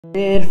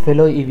Dear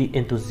fellow EV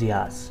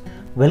enthusiasts,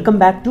 welcome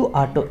back to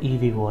Auto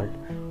EV World,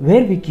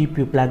 where we keep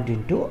you plugged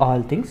into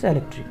all things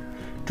electric.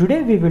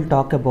 Today we will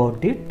talk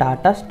about the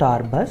Tata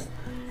Starbus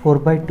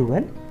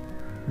 4x12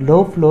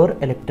 low floor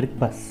electric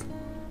bus.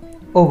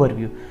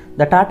 Overview: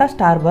 the Tata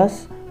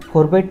Starbus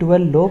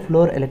 4x12 low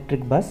floor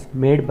electric bus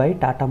made by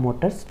Tata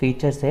Motors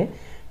features a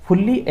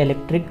fully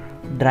electric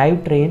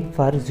drivetrain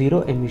for zero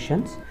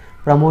emissions,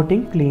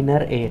 promoting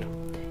cleaner air.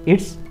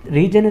 Its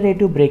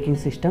regenerative braking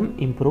system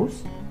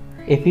improves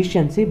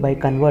efficiency by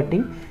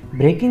converting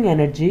braking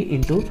energy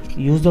into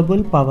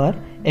usable power,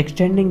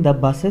 extending the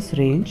bus's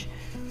range.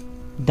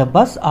 The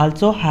bus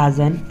also has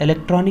an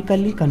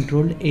electronically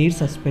controlled air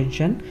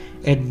suspension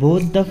at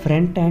both the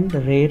front and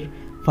rear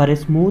for a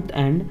smooth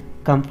and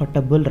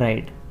comfortable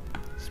ride.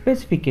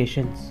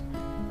 Specifications: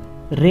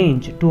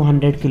 range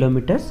 200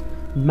 km,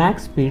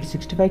 max speed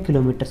 65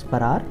 km per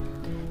hour,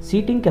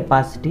 seating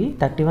capacity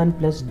 31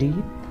 plus D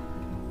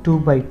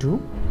 2x2,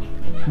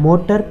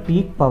 motor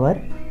peak power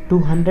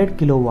 200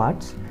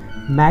 kilowatts,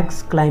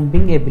 max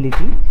climbing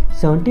ability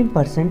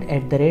 17%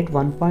 at the rate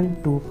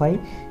 1.25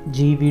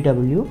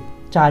 GVW,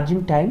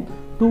 charging time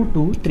 2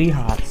 to 3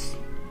 hours.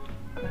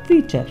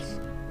 Features: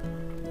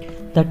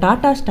 the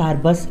Tata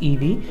Starbus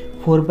EV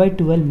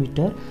 4x12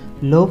 meter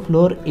low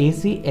floor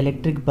AC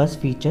electric bus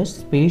features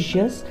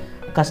spacious,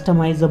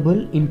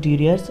 customizable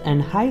interiors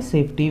and high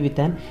safety with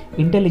an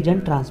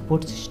intelligent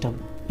transport system.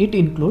 It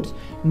includes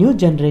new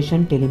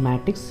generation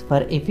telematics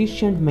for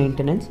efficient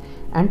maintenance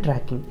and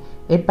tracking,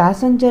 a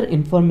passenger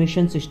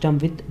information system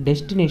with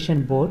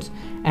destination boards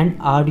and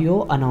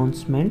audio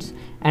announcements,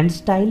 and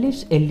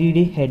stylish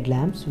LED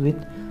headlamps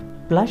with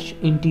plush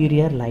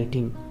interior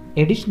lighting.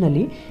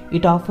 Additionally,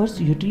 it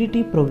offers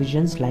utility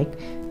provisions like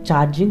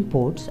charging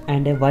ports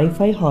and a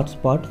Wi-Fi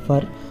hotspot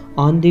for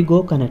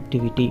on-the-go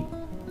connectivity.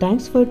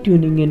 Thanks for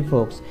tuning in,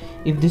 folks.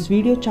 If this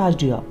video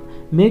charged you up,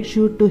 make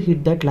sure to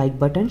hit that like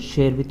button,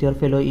 share with your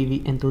fellow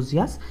EV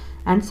enthusiasts,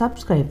 and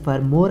subscribe for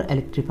more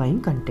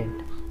electrifying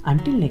content.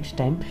 Until next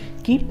time,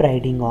 keep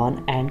riding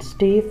on and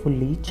stay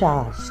fully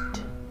charged.